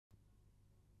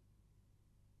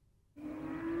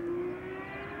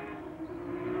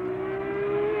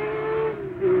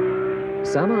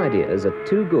some ideas are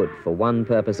too good for one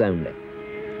purpose only.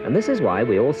 And this is why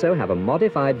we also have a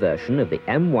modified version of the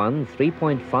M1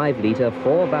 3.5-litre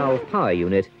 4-valve power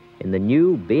unit in the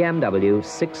new BMW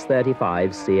 635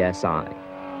 CSI.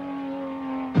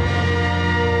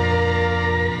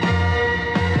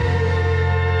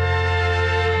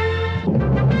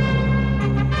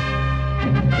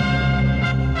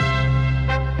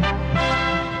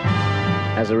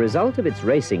 As a result of its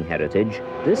racing heritage,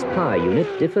 this power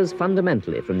unit differs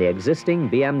fundamentally from the existing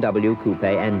BMW coupe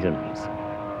engines.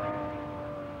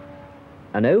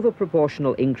 An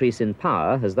over-proportional increase in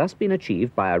power has thus been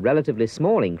achieved by a relatively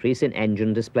small increase in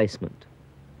engine displacement.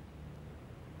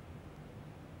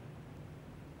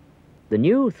 The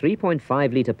new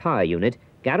 3.5-litre power unit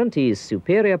guarantees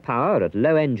superior power at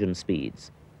low engine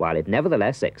speeds, while it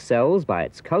nevertheless excels by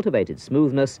its cultivated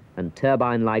smoothness and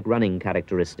turbine-like running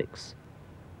characteristics.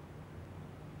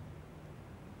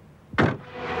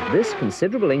 This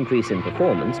considerable increase in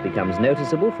performance becomes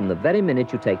noticeable from the very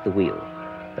minute you take the wheel.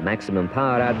 The maximum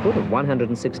power output of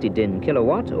 160 din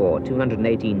kilowatt or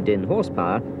 218 din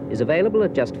horsepower is available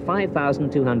at just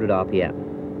 5,200 RPM.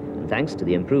 And thanks to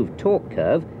the improved torque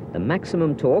curve, the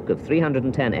maximum torque of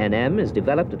 310 Nm is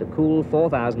developed at a cool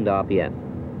 4,000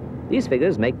 RPM. These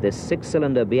figures make this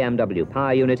 6-cylinder BMW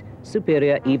power unit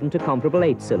superior even to comparable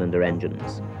 8-cylinder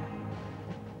engines.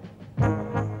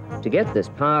 To get this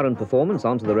power and performance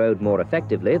onto the road more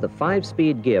effectively, the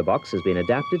 5-speed gearbox has been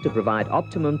adapted to provide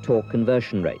optimum torque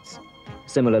conversion rates.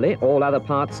 Similarly, all other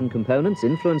parts and components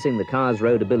influencing the car's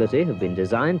roadability have been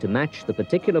designed to match the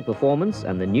particular performance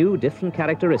and the new different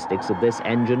characteristics of this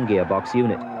engine gearbox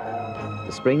unit.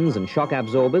 The springs and shock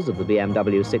absorbers of the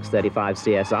BMW 635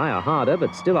 CSI are harder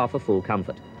but still offer full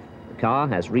comfort. The car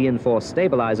has reinforced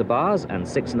stabilizer bars and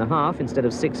 6.5 instead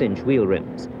of 6-inch wheel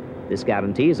rims. This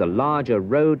guarantees a larger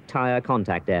road tyre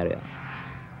contact area.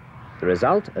 The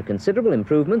result, a considerable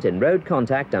improvement in road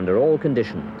contact under all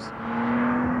conditions.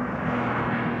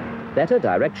 Better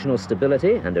directional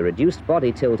stability and a reduced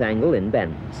body tilt angle in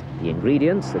bends, the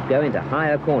ingredients that go into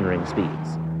higher cornering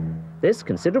speeds. This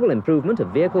considerable improvement of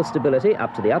vehicle stability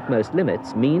up to the utmost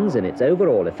limits means in its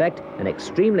overall effect an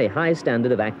extremely high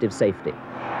standard of active safety.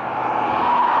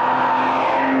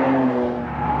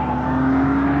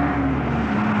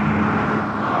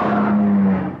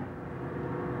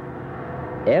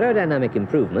 Aerodynamic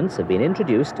improvements have been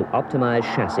introduced to optimize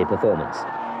chassis performance.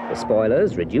 The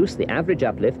spoilers reduce the average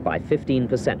uplift by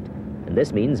 15%, and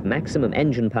this means maximum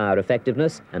engine power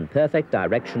effectiveness and perfect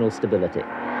directional stability.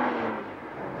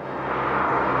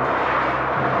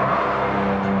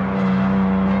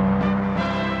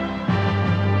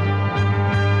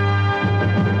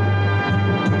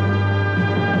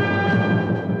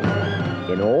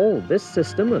 In all, this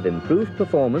system of improved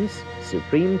performance,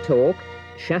 supreme torque,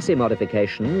 chassis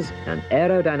modifications and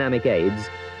aerodynamic aids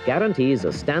guarantees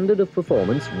a standard of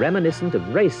performance reminiscent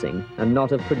of racing and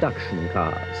not of production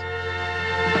cars.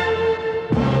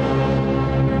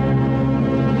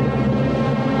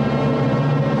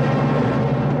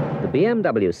 The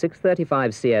BMW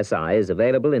 635 CSI is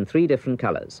available in 3 different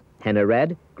colors: henna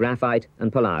red, graphite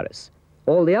and Polaris.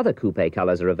 All the other coupe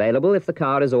colors are available if the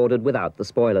car is ordered without the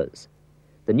spoilers.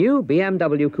 The new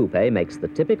BMW Coupe makes the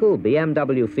typical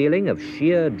BMW feeling of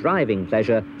sheer driving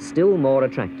pleasure still more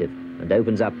attractive and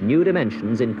opens up new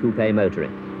dimensions in coupe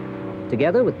motoring.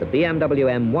 Together with the BMW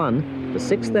M1, the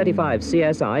 635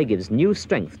 CSI gives new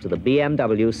strength to the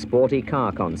BMW sporty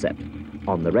car concept,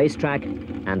 on the racetrack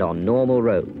and on normal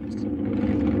roads.